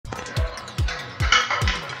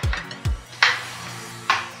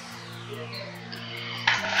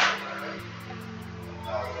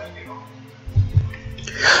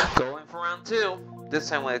one too. This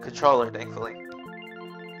time with a controller, thankfully.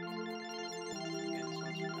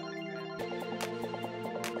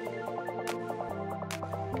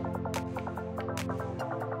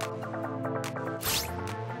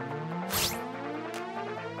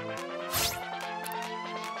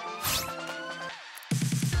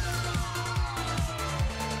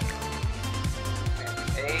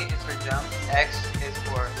 A is for jump, X is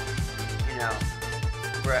for, you know,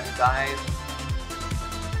 dive,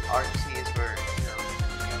 RT is for, you know,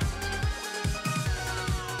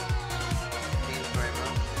 D is for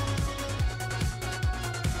emotion.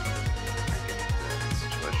 I get the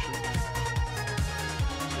situation.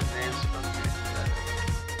 Advanced function.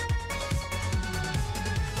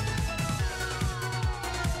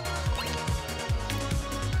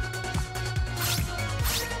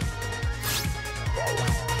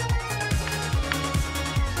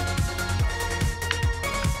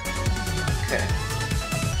 Okay.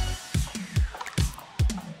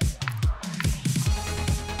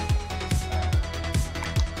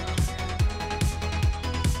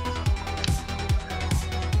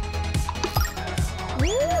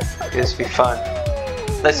 This will be fun.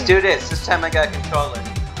 Let's do this. This time I got a controller.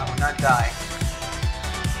 I will not die.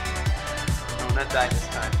 I will not die this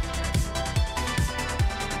time.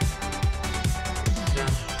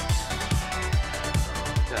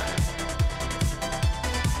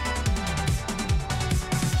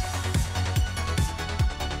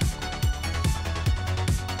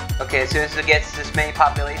 Okay, as soon as it gets this many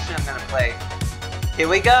population, I'm gonna play. Here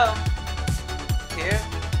we go. Here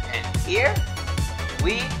and here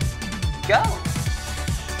we go.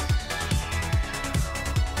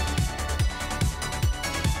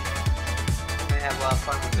 I'm gonna have a lot of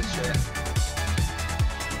fun with this shit.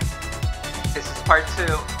 This is part 2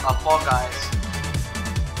 of Fall Guys.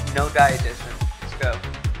 No die edition. Let's go.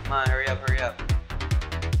 Come on, hurry up, hurry up.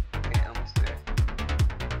 Okay, almost there.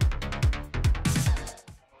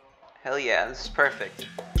 Hell yeah, this is perfect.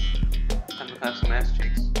 Time to have some ass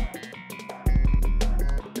cheeks.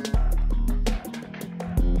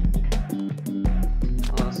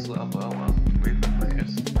 Well, wait for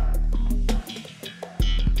players.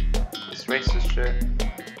 Let's race this shit.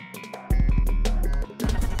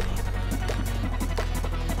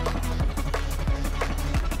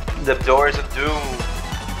 The doors of doom.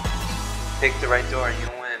 Pick the right door and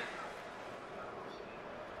you'll win.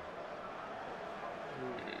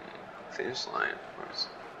 Finish line, of course.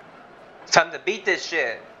 It's time to beat this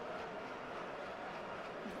shit.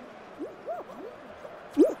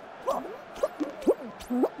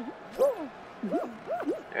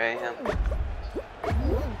 There I am.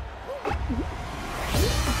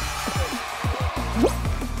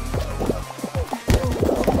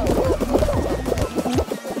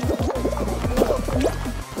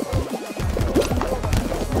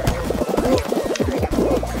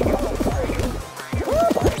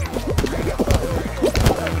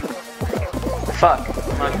 Fuck.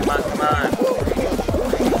 Come on, come on, come on.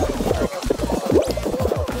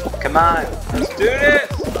 Come on. Let's do this.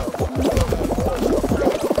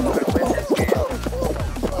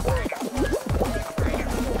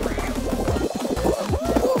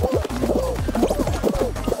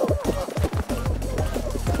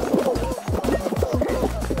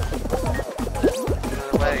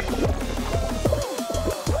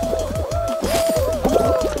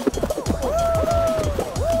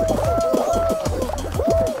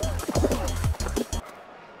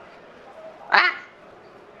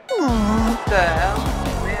 What the hell,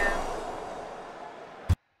 man?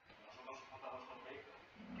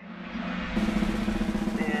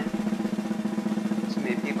 Man, there's too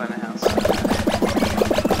many people in the house.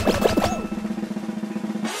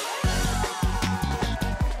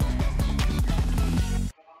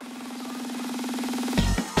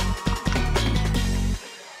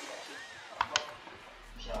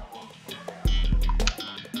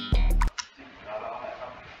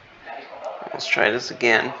 Let's try this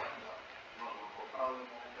again.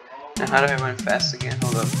 Now how do I run fast again?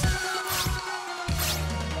 Hold up.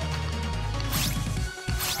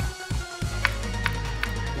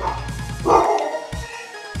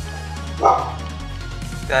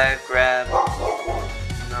 Dive, grab.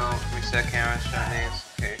 No, reset camera, shot names.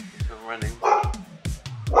 Okay, still running. How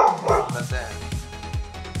about that?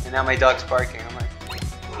 And now my dog's barking. I'm like,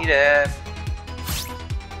 eat it.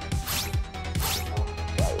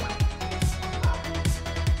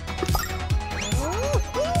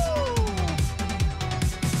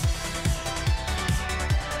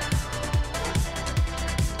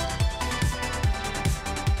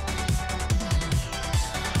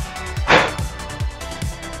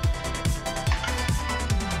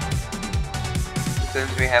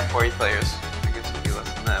 since we have 40 players. I guess it'll be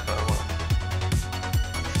less than that, but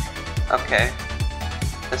well. Okay.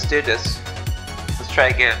 Let's do this. Let's try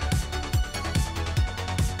again.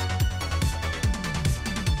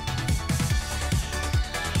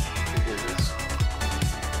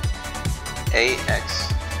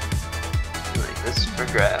 AX. Like this for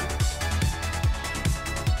grab.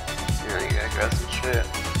 You gotta grab some shit.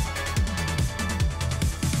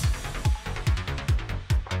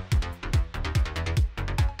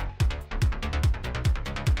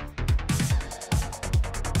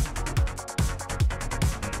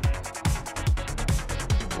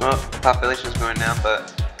 Well, the population is going down,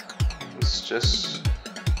 but let's just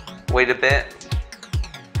wait a bit.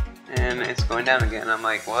 And it's going down again. I'm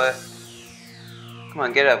like, what? Come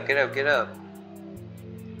on, get up, get up, get up.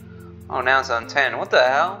 Oh, now it's on 10. What the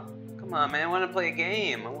hell? Come on, man, I want to play a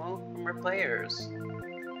game. I want more players.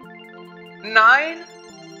 9?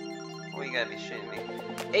 Oh, you gotta be shitting me.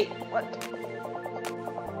 8, what?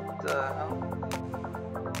 What the hell?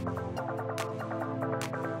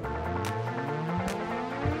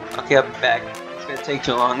 Okay, I'll be back. It's gonna take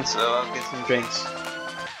too long, so I'll get some drinks.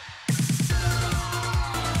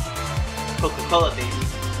 Coca-Cola, baby.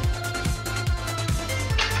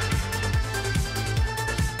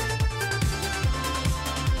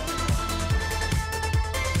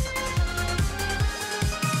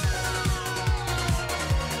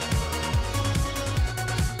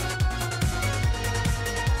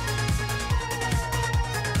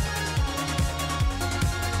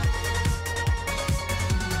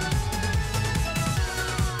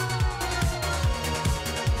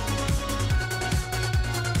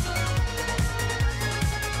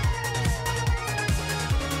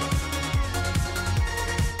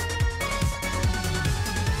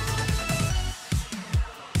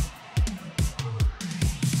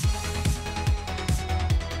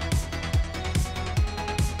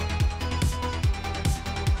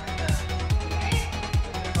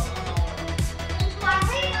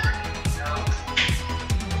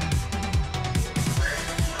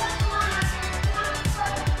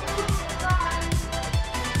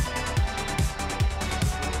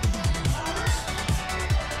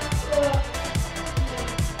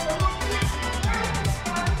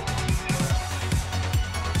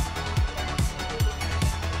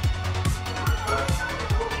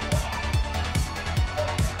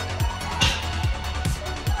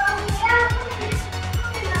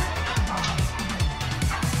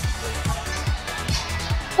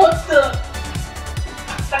 What the?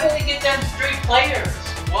 How did they get down to 3 players?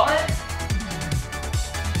 What?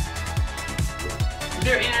 Is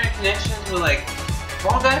there internet connections with like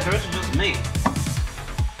Fall Guys, or is it just me?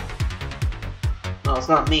 No, it's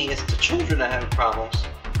not me, it's the children that have problems.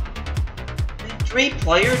 3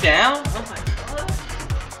 player down? Oh my god.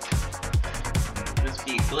 Must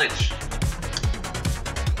be a glitch.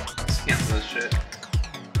 Let's cancel this shit.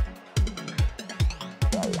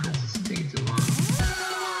 This is taking too long.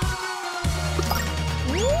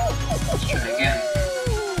 Let's try again.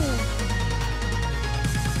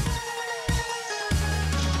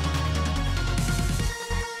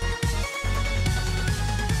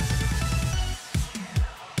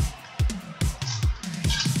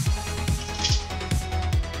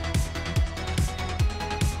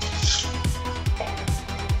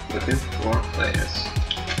 Looking for players.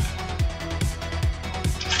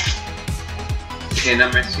 Okay,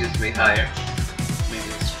 number seems to be higher. Maybe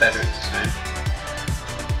it's better this time.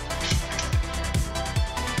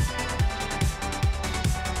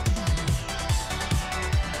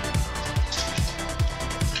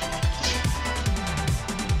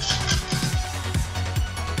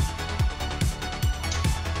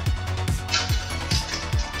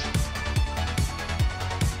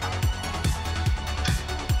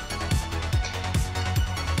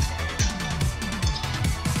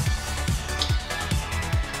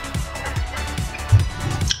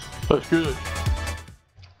 That's good.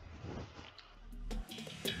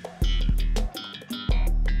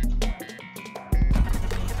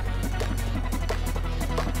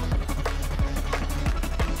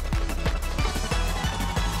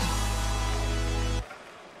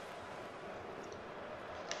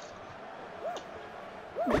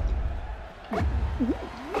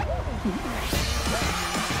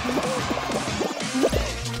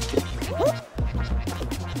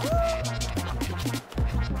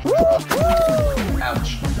 Woo!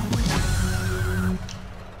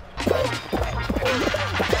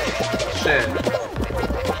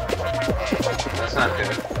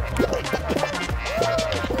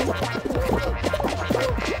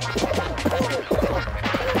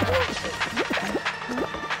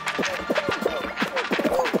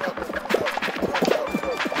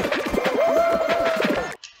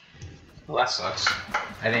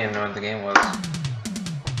 know what the game was. So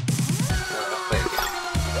I'll play again.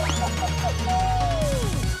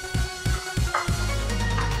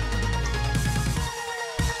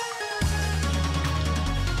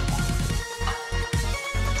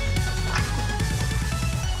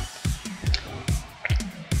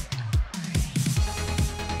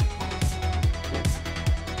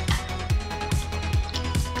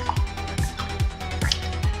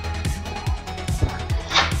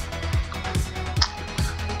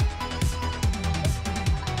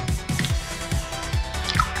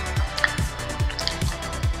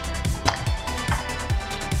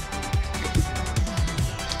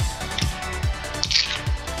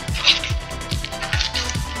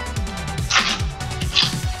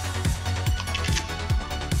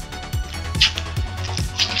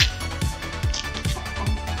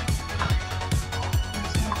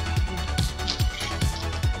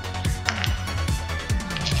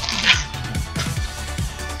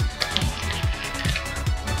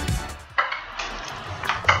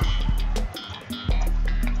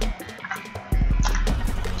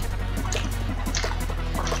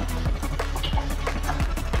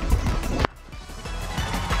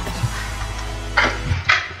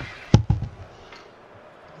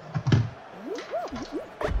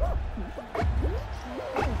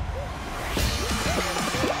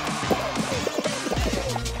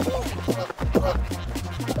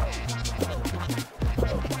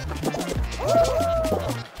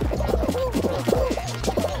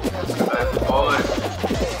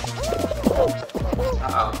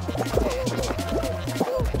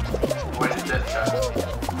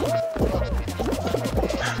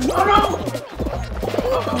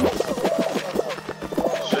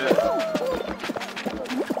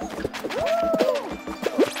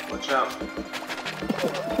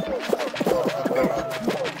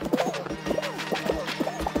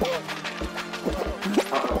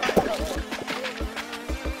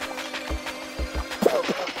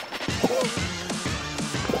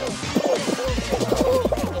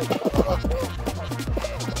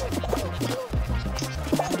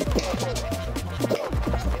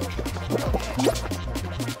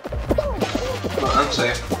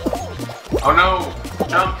 Oh no!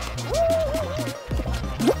 Jump!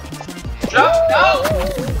 Jump! No!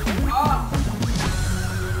 Oh.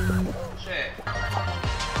 Shit.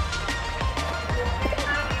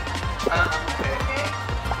 Okay.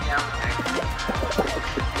 Yeah, okay.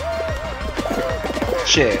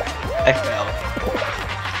 Shit. I fell.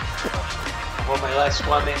 Well, my last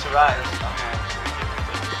squad mates arrived.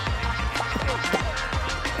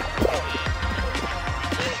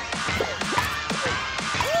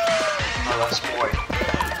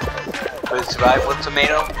 Will he survive with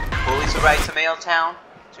Tomato? Will he survive Tomato Town?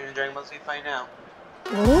 Tune in Dragon Ball Z, find out.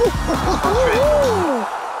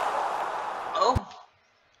 Oh!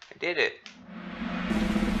 I did it.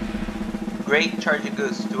 Great Charging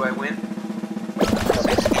Goose. Do I win?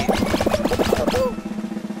 60.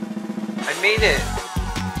 I made it!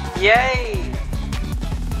 Yay!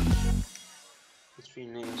 Let's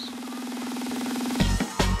read names.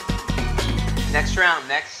 Next round.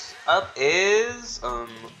 Next up is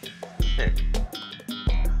pick.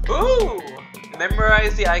 Ooh!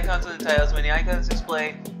 Memorize the icons of the titles. When the icons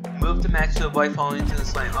display, move the match to avoid falling into the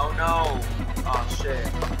slime. Oh no! Oh shit.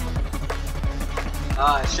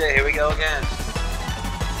 Ah shit, here we go again.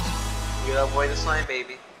 You gotta avoid the slime,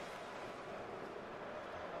 baby.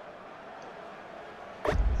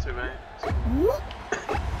 That's right.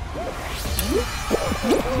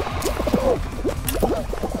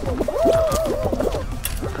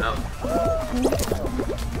 No.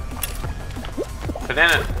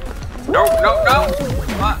 Banana! No, no, no!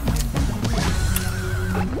 What?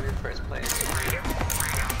 First place.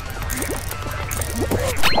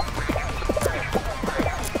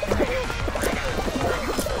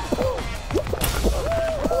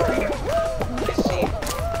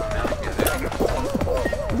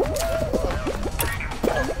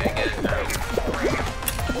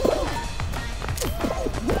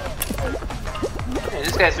 Hey,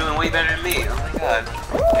 this guy's doing way better than me. Oh my god.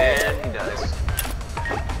 And he dies.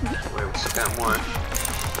 Wait, we still got one.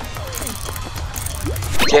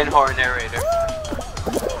 Gen horror narrator.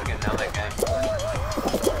 Look at now that guy.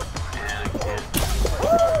 Man, I can't.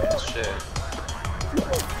 Man, shit.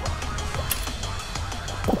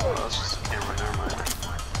 Oh, it's just a camera, never mind.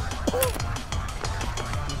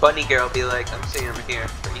 Bunny girl be like, I'm sitting over here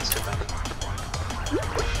for Easter Bunny.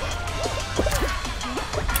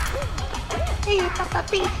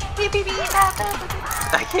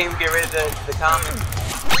 I can't get rid of the comment.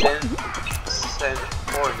 Gen send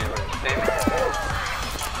horror narrator.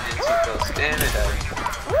 And she goes standard.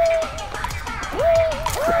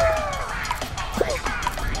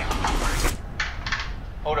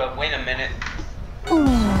 Hold up, wait a minute. Go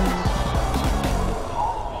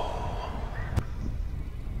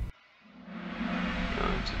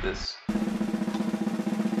into this.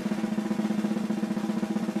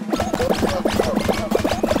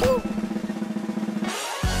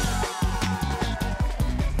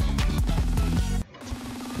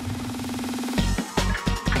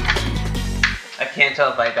 I can't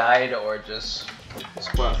tell if I died or just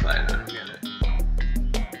disqualified. I don't get it.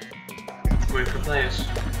 Wait for players.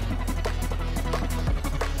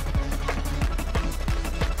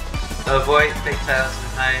 Avoid fake tiles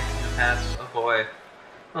and hide in the paths. Avoid.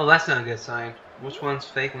 Oh, that's not a good sign. Which one's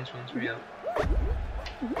fake? Which one's real?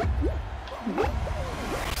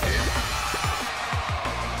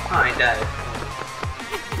 Oh, I died.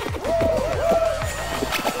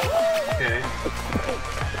 Okay.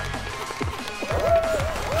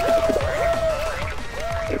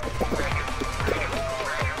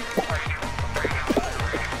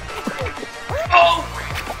 Oh!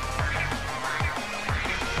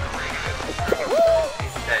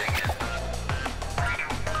 He's dead again.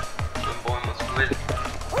 The boy must win.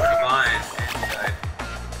 Divine and died.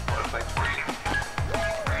 What if I 20?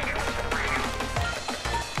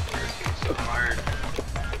 This game's so hard.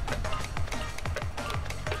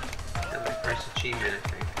 That's my first achievement, I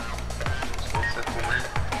think. Just one step from that.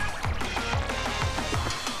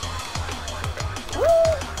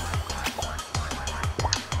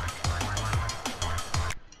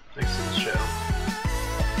 Thanks to the show.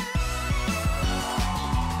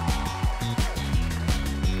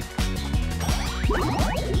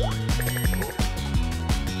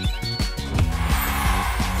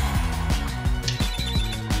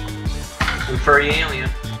 And furry alien.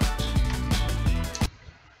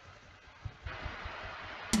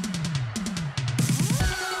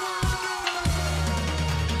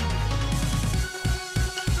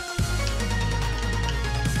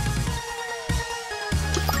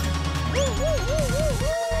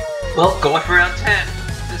 Well, going for round 10.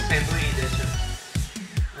 This Family Edition.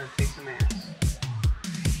 Gonna take some ass.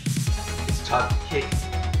 It's tough to kick,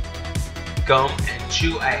 gum, and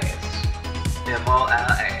chew ass. Them all our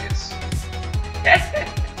ass.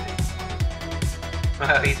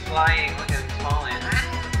 Wow, he's flying. Look at him falling.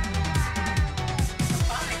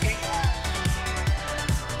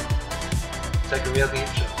 It's like a real game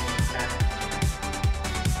show.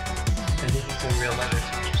 I think it's a real letter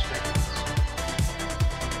to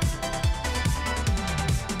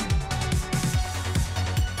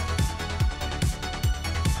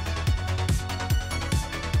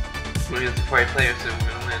we have to 40 players, so we're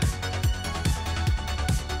gonna win.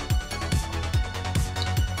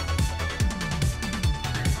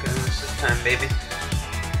 Gotta lose this time, baby.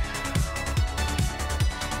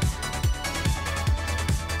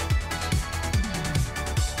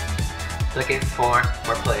 Looking for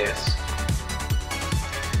more players.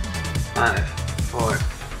 5, 4,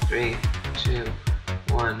 3, 2,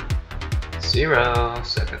 1, 0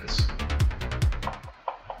 seconds.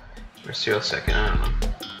 Or 0 second, I don't know.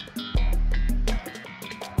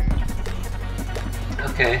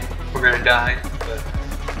 Okay, we're gonna die, but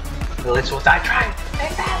at least we'll die trying.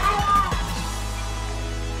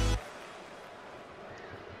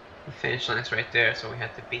 The finish line's right there, so we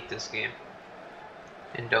have to beat this game.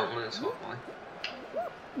 And don't lose, hopefully.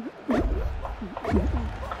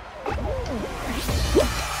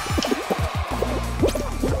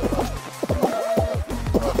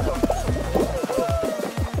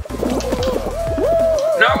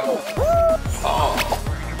 No! Oh!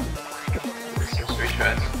 This is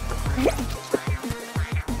retries.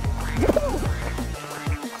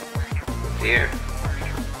 Dear.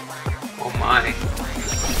 Oh my.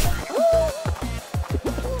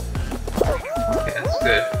 Okay, that's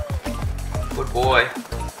good. Good boy.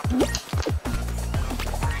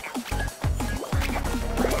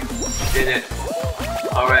 Did it.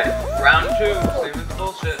 Alright, round 2. Same as the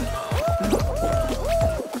bullshit.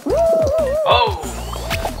 Oh!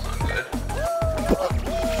 That's not good.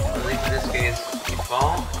 At least in this case, you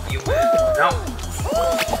fall, you win. No!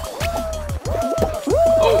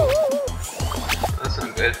 Oh! That's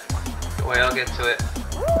not good. The way I'll get to it.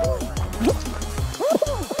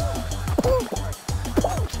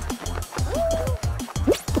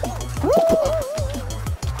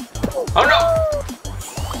 Oh no!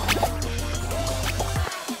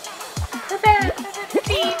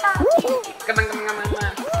 Come on.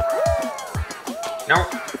 No.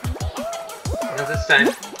 Not this time.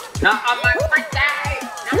 Not on my birthday!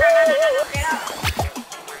 No, get up!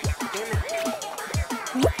 Damn it.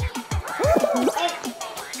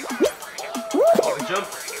 Oh, jump.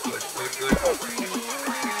 Good.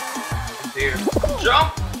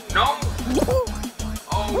 jump! No!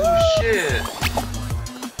 Oh shit!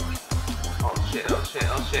 Oh shit, oh shit,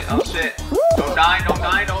 oh shit, oh shit! Don't die, don't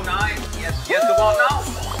die, don't die! Yes, yes, come on, no!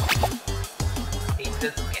 Beat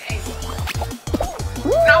this game!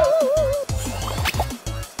 No!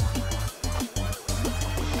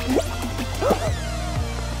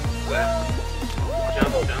 What?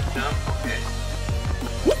 Jump, jump, jump, okay.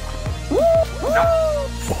 No!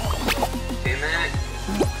 Damn it!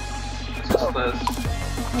 This was close.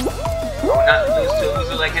 Oh, not lose to a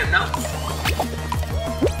loser like him, no!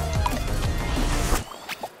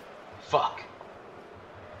 Fuck.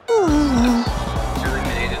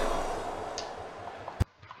 Eliminated.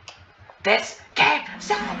 This game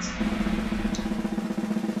sucks!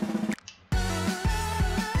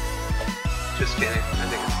 Just kidding, I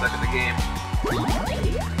think it's stuck in the game.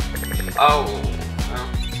 Oh, well,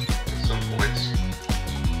 some points.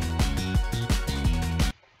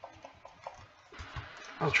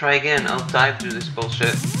 I'll try again, I'll dive through this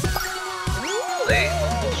bullshit. Play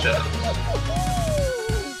shows.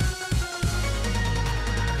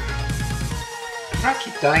 I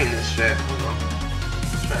keep dying this shit. Hold on.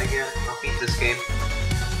 Let's try again. I'll beat this game.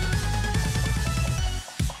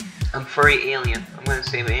 I'm furry alien. I'm gonna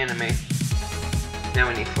save anime. Now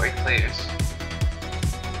we need 40 players.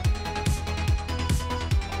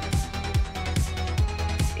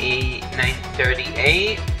 A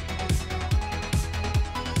 938.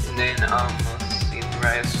 And then let's see the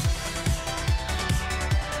rise.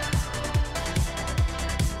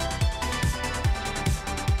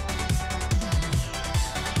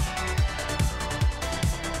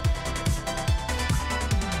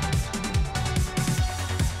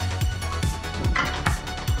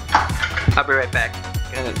 I'll be right back.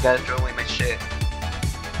 Gotta throw away my shit.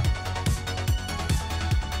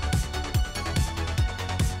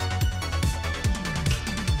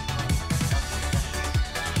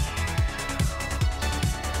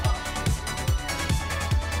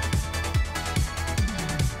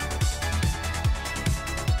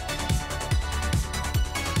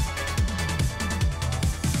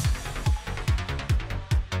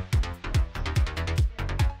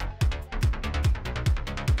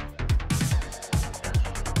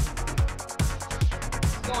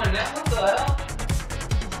 What the hell?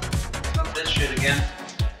 Fuck this shit again.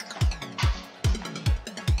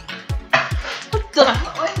 What the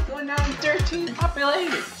hell? Why is it going down to 13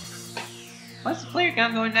 populated? Why's the player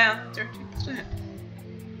count going down to 13%?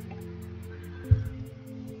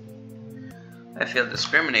 I feel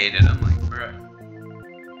discriminated. I'm like, bruh.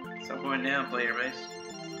 Stop going down, player base.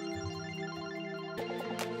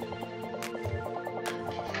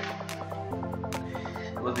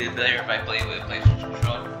 It would be better if I played with a PlayStation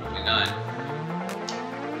controller. Probably not.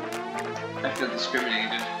 I feel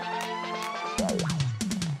discriminated.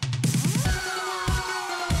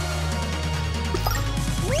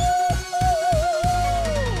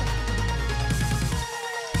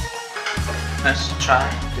 Let's try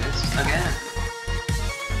this again.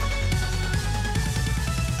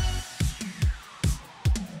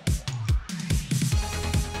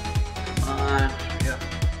 Come on, yeah.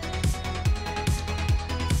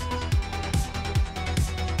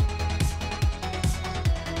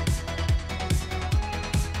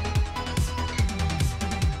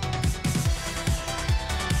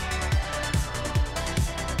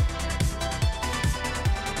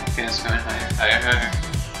 Okay, it's going higher, higher, higher.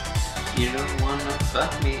 You don't wanna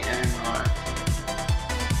fuck me anymore.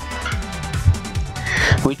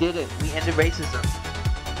 We did it. We ended racism.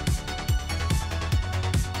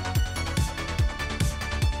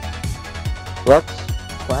 Let's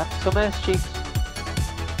clap some ass cheeks.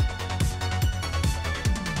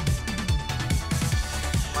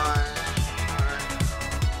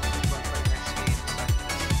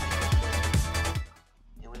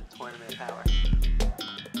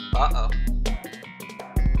 Uh-oh.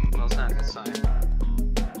 Well, it's not a good sign.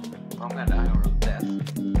 I'm gonna die of death.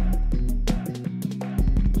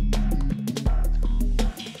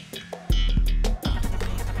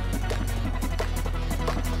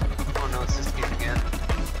 Oh no, it's this game again.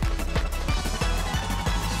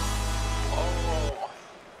 Oh.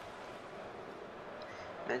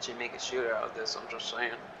 Imagine make a shooter out of this, I'm just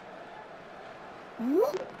saying.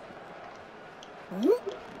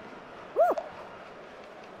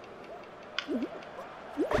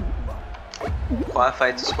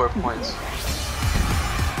 Qualified to score points.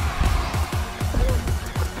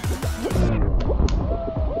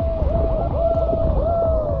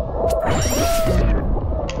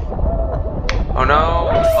 Oh no!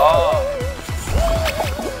 Oh!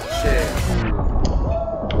 Shit.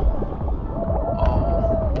 Oh.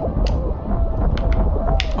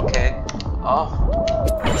 Okay. Oh.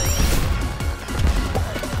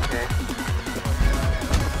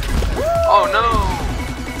 Oh no!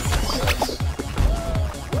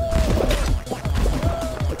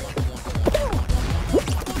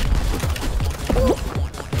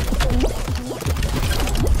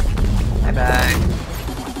 Bye bye.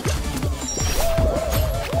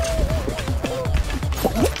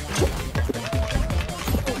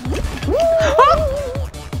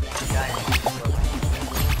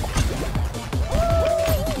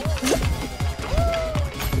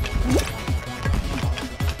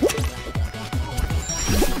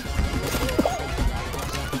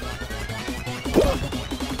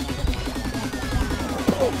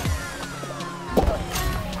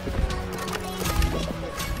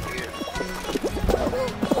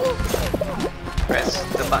 Press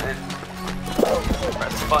the button.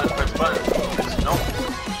 Press the button, press the button. No.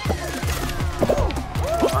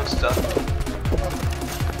 Wrong stuff.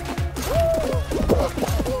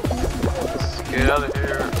 Let's get out of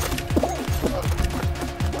here.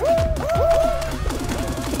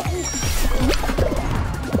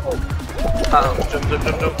 Jump, jump,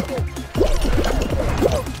 jump, jump.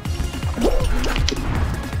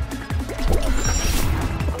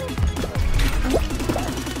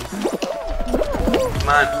 Come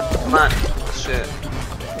on, come on. Shit.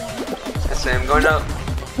 I say I'm going up.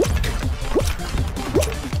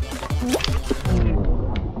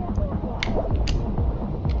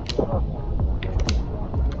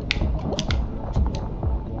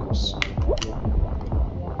 Oops.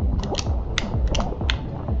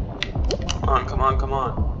 Come on, come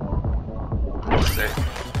on. Stay.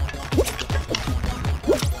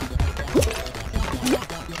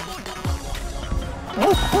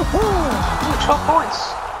 12 points.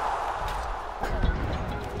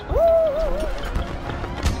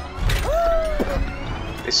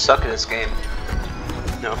 They suck at this game.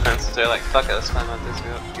 No offense, they're like, fuck it, let's climb out this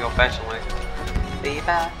the old-fashioned way.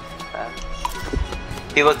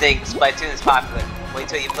 People think Splatoon is popular. Wait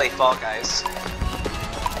till you play Fall Guys.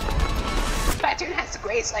 Splatoon has the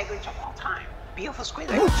greatest language of all time. Beautiful screen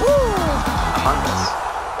language. Among Us.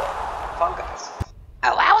 Fall Guys.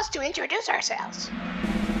 Allow us to introduce ourselves.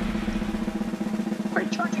 We're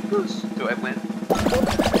Charging Goose. Do I win?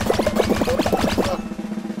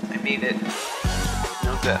 I beat it.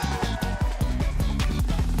 No death.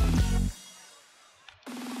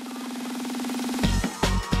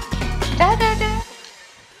 Da da da.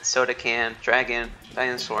 Soda can, dragon,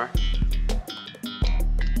 dinosaur.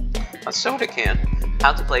 A soda can.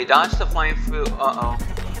 How to play dodge the flying fruit. Uh-oh.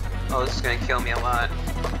 Oh, this is gonna kill me a lot.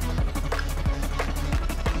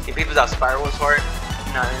 You people thought Spyro was hard?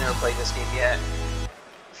 No, they never played this game yet.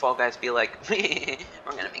 Fall Guys be like, we're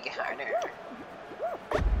gonna make it harder.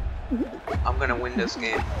 I'm gonna win this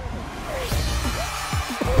game.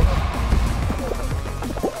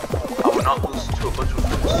 I will not lose to a bunch of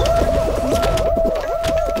fools.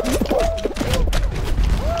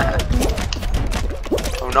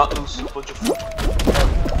 I will not lose to a bunch of fools.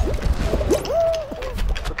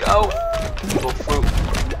 Look out! Evil fruit.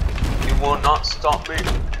 You will not stop me.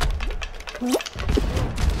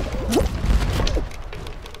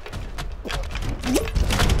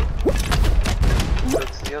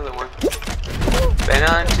 That's the other one. Bend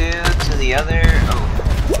on to the other. Oh.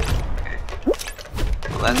 Okay.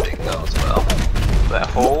 Well, that didn't go as well. That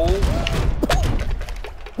hole.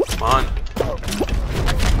 Come on.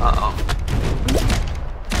 Uh-oh.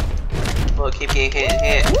 Well, keep getting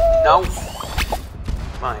hit. No!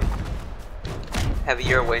 Mine. Have it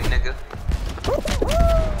your way, nigga.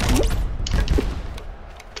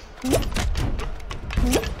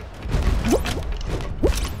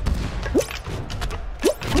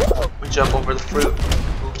 We jump over the fruit.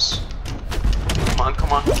 Oops. Come on,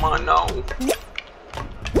 come on, come on, no!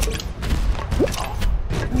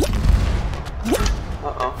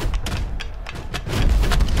 Uh-oh.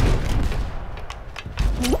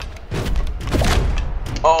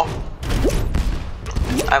 Oh!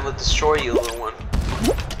 I will destroy you, little one.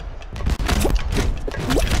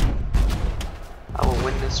 I will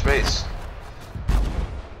win this race.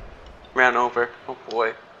 Ran over. Oh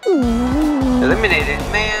boy. Eliminated,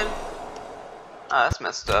 man! Ah, that's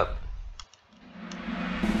messed up.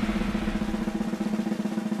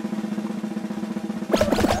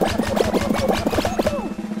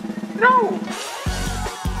 No!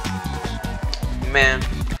 Man,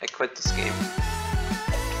 I quit this game.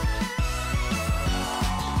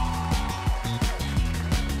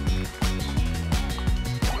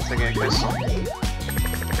 Once I get crystal.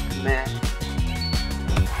 Man.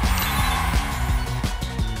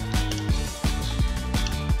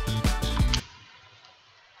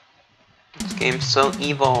 This game's so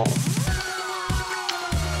evil.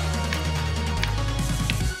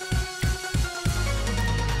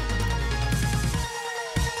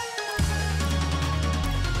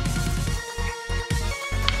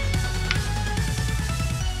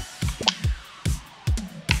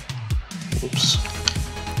 Oops.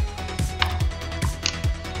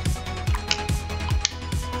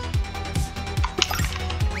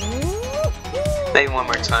 Maybe one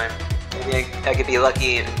more time. Maybe I could be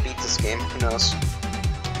lucky and beat this game. Who knows?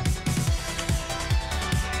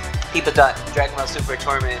 People thought Dragon Ball Super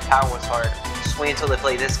Tournament and Power was hard. Just wait until they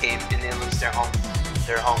play this game and they lose their home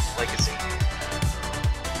legacy.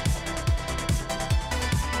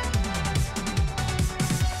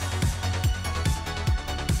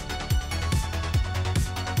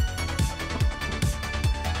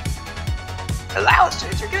 Allow us to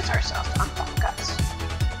introduce ourselves on podcasts.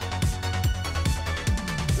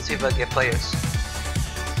 Let's see if I get players.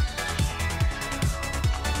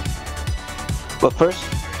 But first,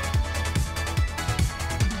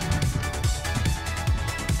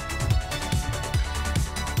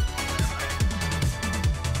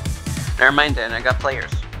 never mind then, I got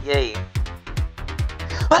players. Yay.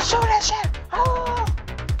 Let's do this shit! Oh!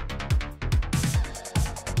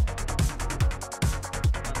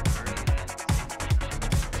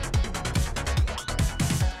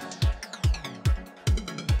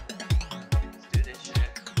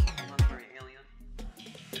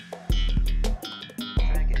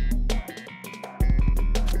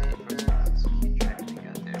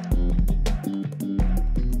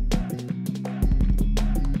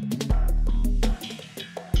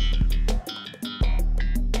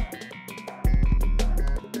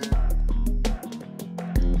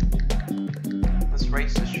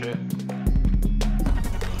 Race this shit.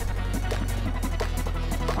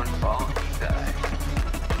 One fall, you die.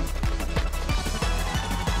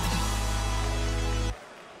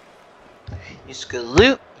 You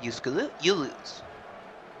salute, you lose.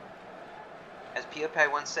 As PewDiePie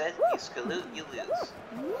once said, you salute, you lose.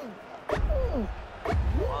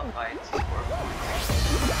 Well, fights, 4 points.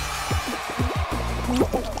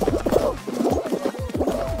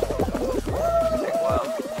 Take a while.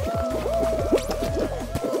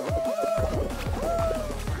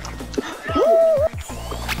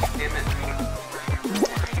 Damn it.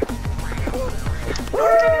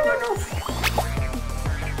 No.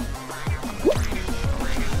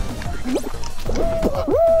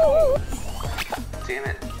 Damn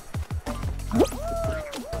it.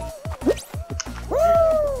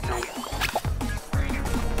 No.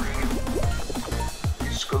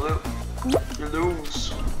 You screw. You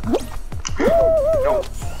lose. No.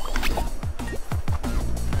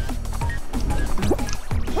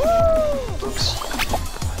 Oops.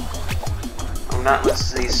 I'm not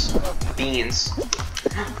listening to these beans.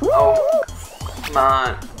 Oh, come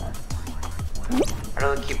on. I'd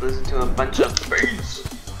rather keep listening to a bunch of beans.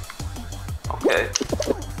 Okay.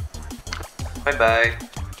 Bye bye.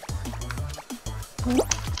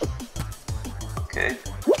 Okay.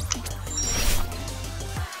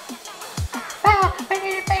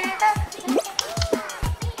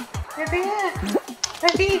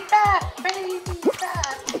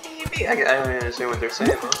 I don't even understand what they're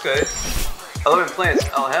saying. Okay. I live in plants.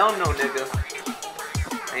 Oh hell no, nigga.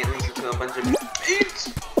 I ain't listening to a bunch of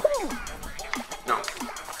beans. No,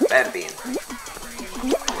 bad bean. I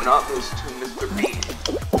will not listen to Mr. Bean.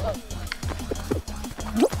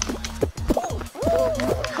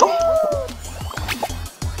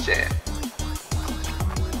 Shit.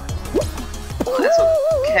 Well, that's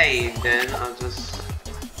okay then. I'll just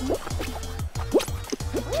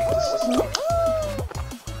check the system.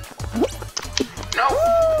 No!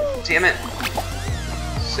 Damn it!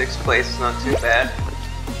 6th place is not too bad.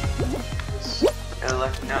 Gotta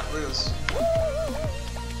let me not lose.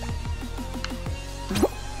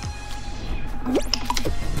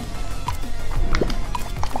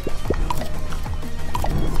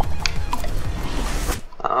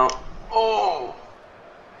 Oh!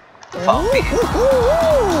 Follow me.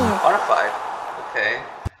 Modified. Okay.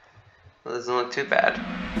 Well, doesn't look too bad.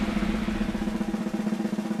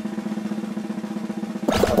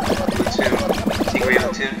 Secret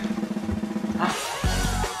Platoon.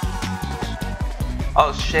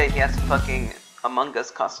 Oh shit, he has a fucking Among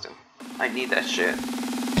Us costume. I need that shit.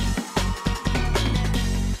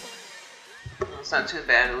 Well, it's not too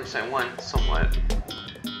bad, at least I won somewhat.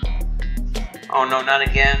 Oh no, not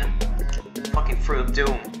again. Fucking Fruit of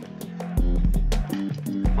Doom.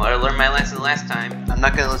 Well, I learned my lesson last time. I'm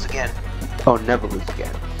not gonna lose again. oh, never lose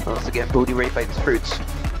again. Unless I get booty raped by these fruits.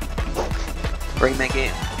 Break my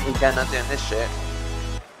game. Ain't got nothing in this shit.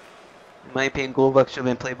 In my opinion, Goldbuck should have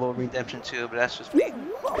been playable Redemption 2, but that's just me.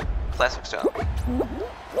 Classic style.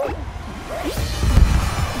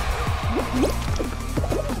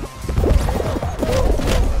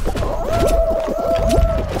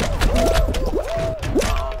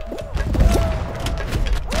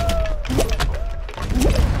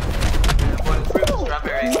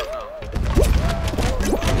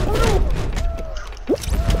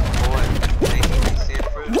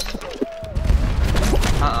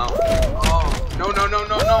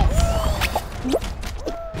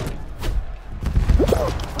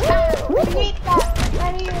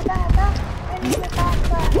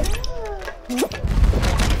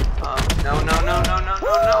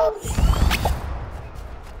 No.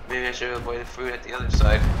 Maybe I should avoid the fruit at the other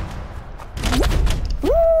side.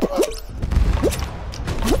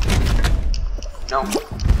 No.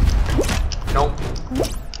 Nope.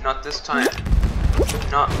 Not this time.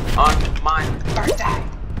 Not on my birthday.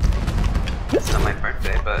 It's not my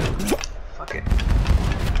birthday, but fuck it.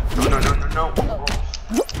 No.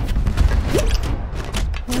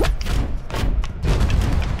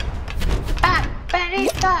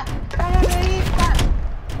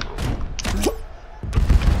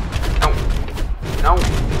 Oh. No.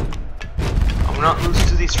 I will not lose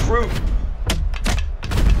to these fruit.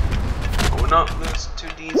 I will not lose to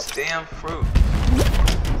these damn fruit.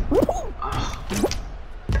 Oh,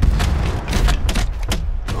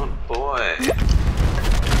 oh boy.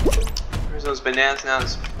 There's those bananas, now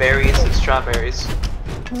there's berries and strawberries.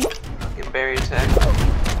 Fucking berry attack.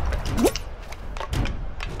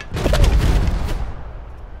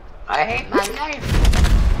 I hate my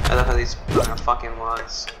life. I love how these fucking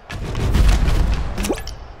logs.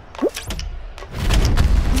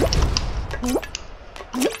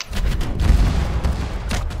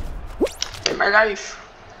 In my life.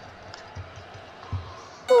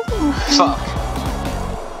 Fuck.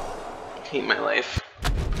 I hate my life.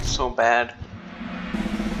 So bad.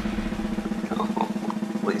 No,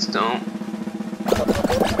 please don't.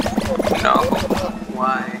 No.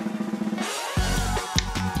 Why?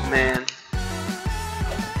 Man.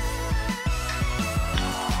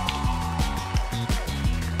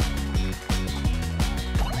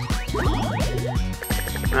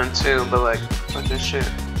 Round 2, but like, fuck this shit.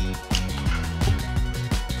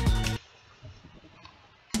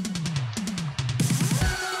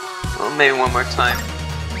 Well, maybe one more time.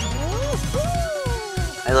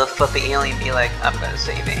 I love Fluffy Alien be like, I'm gonna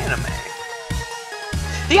save anime.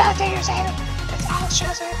 You gotta take your save it! It's all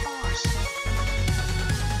Shazam Force!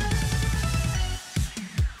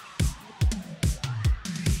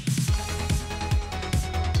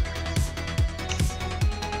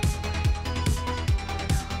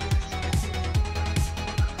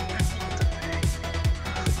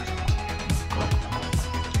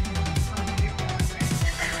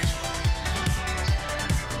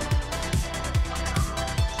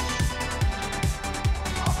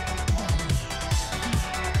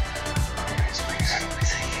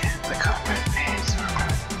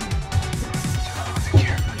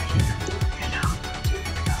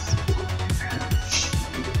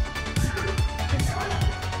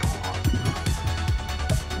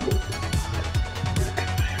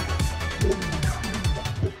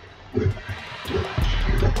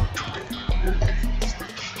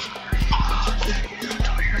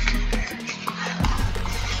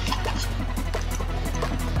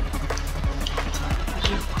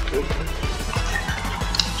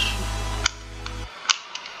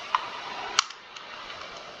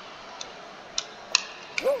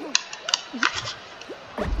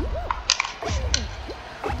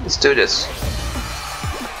 Let's do this.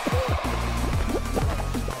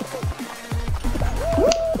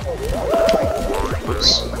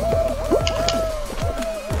 Oops.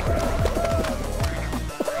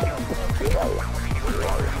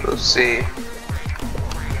 Let's see.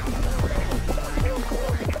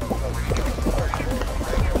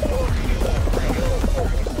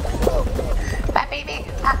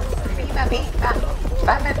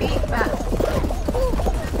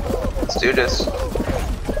 Let's do this.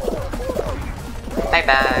 Bye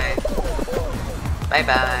bye. Bye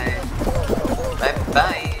bye. Bye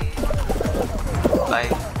bye. Bye.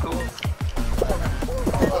 Cool.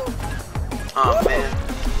 Oh man.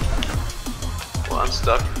 Well, I'm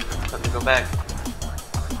stuck. Let me go back.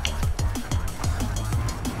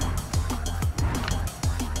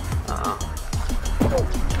 Oh.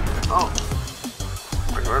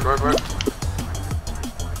 Run.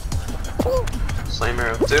 Flame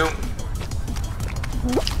Arrow 2.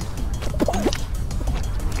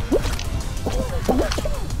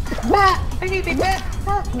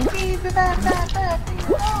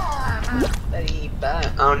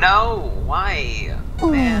 Oh no! Why?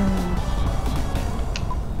 Man.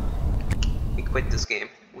 We quit this game.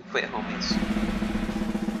 We quit, homies.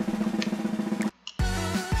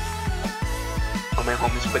 Oh, my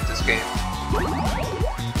homies quit this game.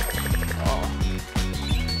 Oh.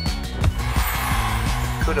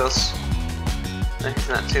 Kudos. It's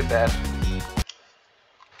not too bad.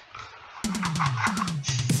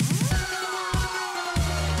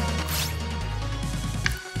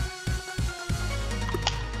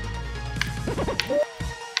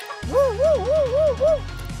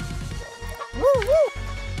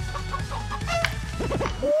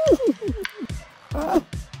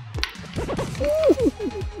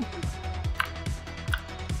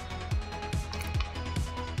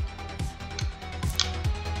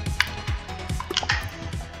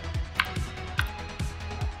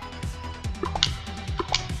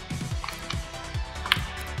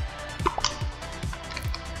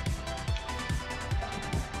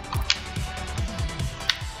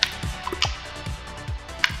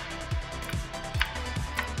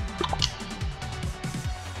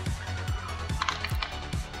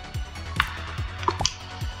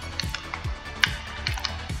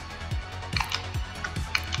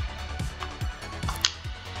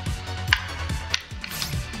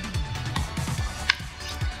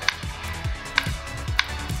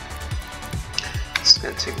 It's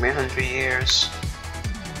gonna take me 100 years.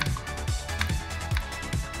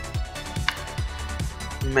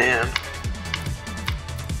 Man.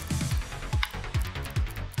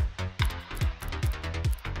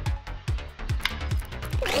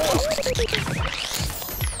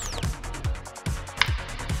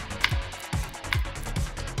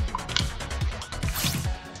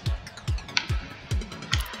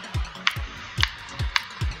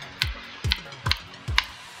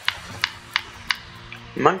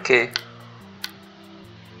 Monkey.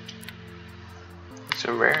 It's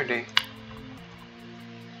a rarity.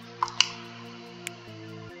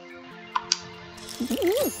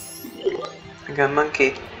 I got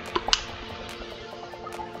monkey.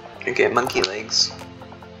 I get monkey legs.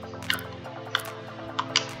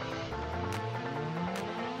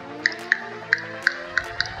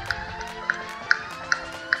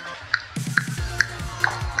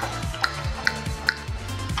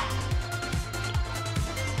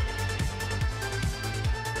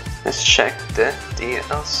 Let's check the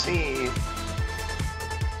DLC.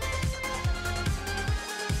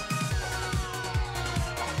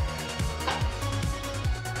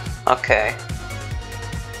 Okay.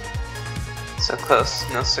 So close,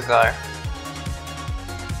 no cigar.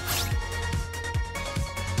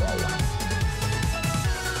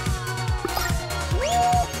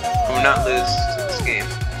 I will not lose to this game.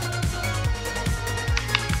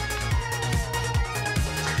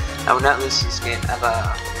 I will not lose to this game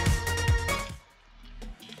ever.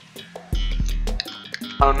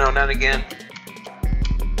 Oh no, not again.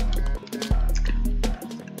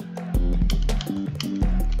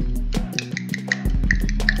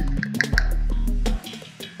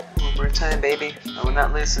 One more time, baby. I will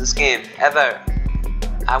not lose this game, ever.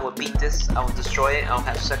 I will beat this, I will destroy it, I will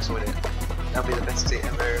have sex with it. That'll be the best day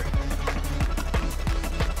ever.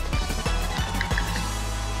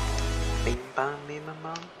 Bing bong, bing bong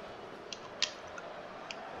bong.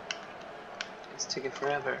 It's taking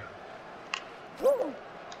forever.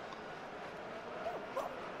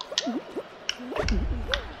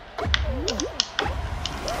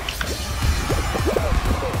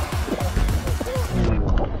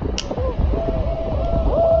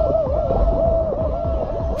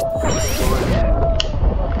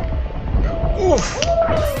 Oof!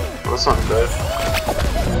 That's not good.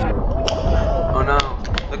 Oh no!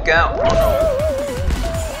 Look out! Oh no!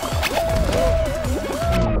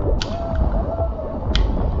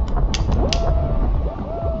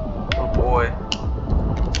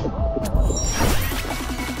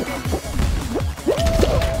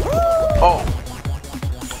 Oh,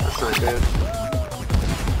 that's not good.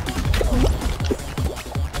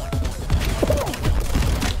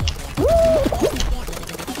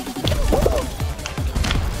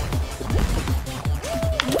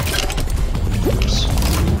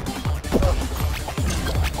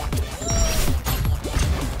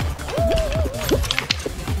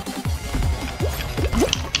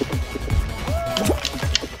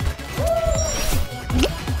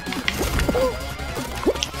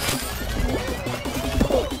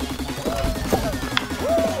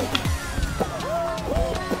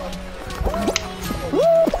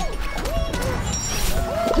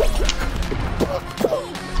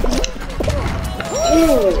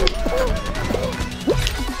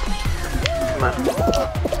 Come on.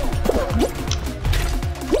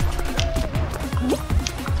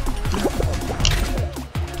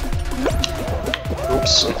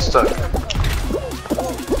 Oops, I'm stuck.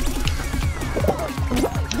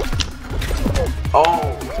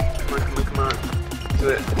 Oh, come on. Do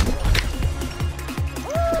it.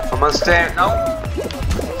 Almost there. No.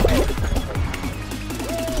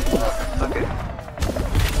 Okay.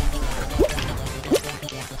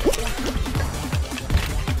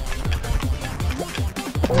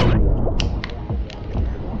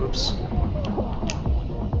 Oops.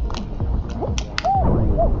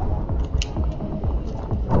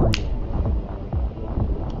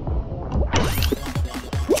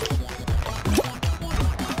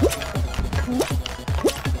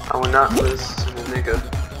 will not lose to the nigga.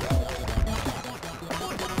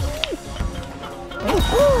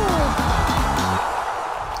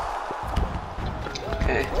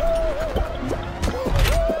 Okay.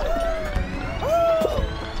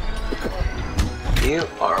 You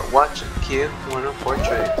are watching Q1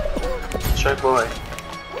 Portrait. Shy boy.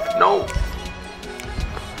 No!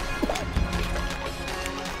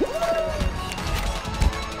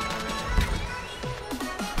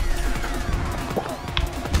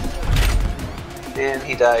 And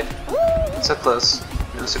he died. So close.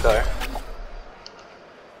 No cigar.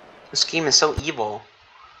 This game is so evil.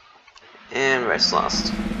 And Red's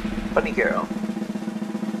lost. Bunny girl.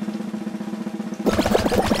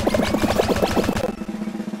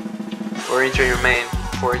 Four injury remain.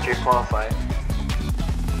 4 injury qualify.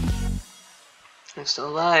 I'm still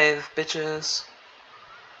alive, bitches.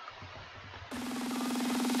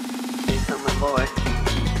 He's not my boy.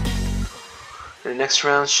 The next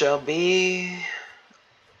round shall be...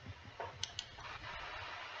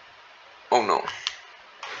 Oh no.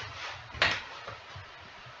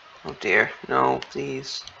 Oh dear. No,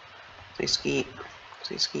 please. Please skeet.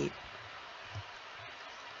 Please skeet.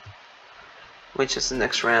 Which is the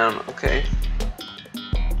next round? Okay.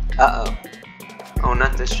 Uh-oh. Oh,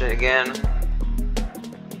 not this shit again.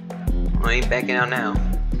 Oh, he backing out now.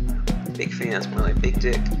 Big fan, that's more like big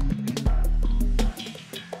dick.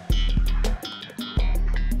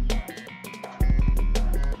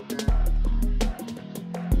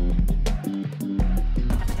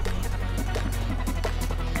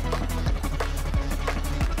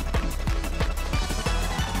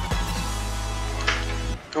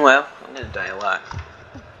 Well, I'm gonna die a lot.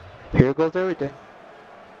 Here goes everything.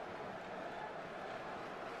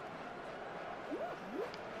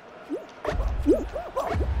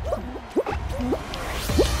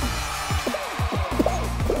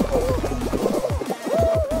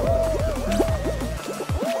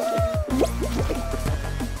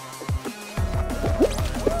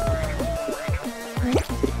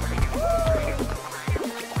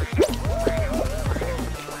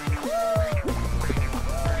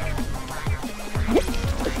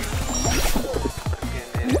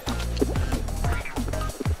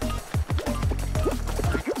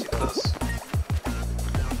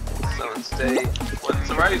 Stay. What's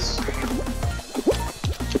the rice?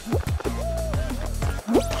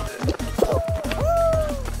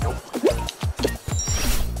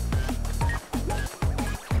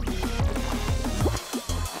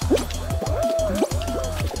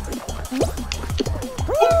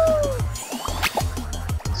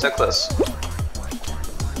 So close.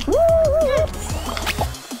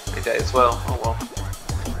 He died as well. Oh well.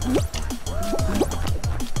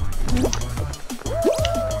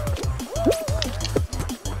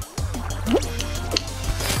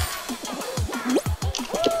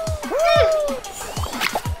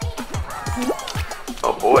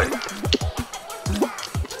 Oh boy.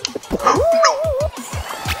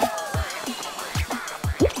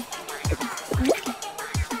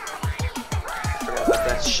 Forgot about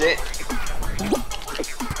that shit.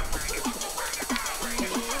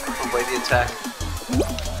 Avoid the attack.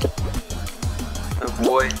 Oh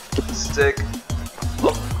boy. Stick.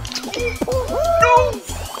 Oh. No!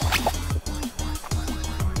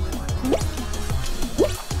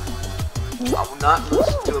 I will not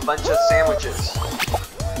lose to a bunch of sandwiches.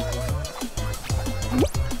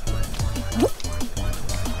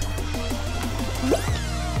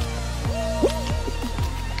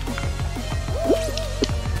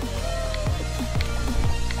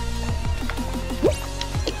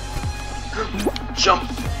 Jump.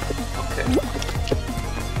 Okay.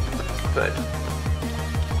 Good.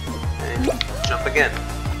 And jump again.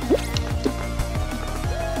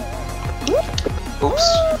 Oops.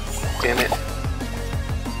 Damn it.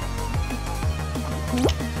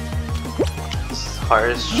 This is the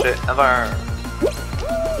hardest shit ever.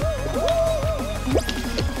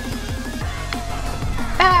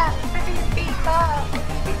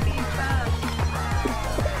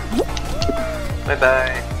 Bye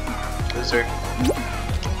bye, loser.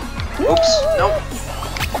 Oops, nope.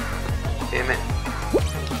 Damn it.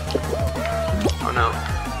 Oh no.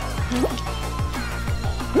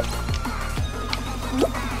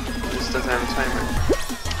 This doesn't have a timer.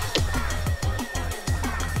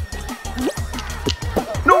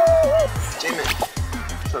 No! Damn it.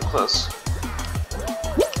 So close.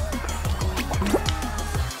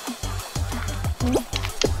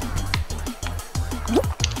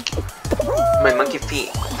 My monkey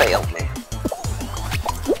feet failed me.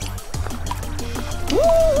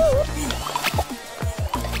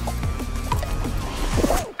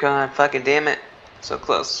 God fucking damn it. So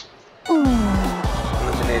close.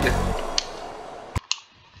 Eliminated. made it.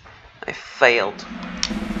 I failed.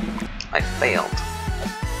 I failed.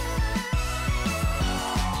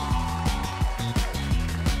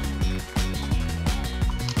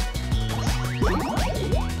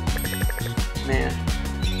 Man.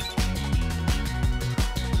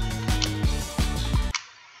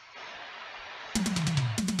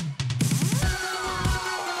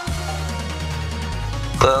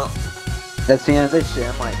 Well, That's the end of this shit.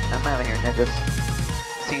 I'm out of here, niggas.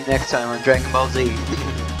 See you next time on Dragon Ball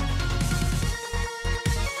Z.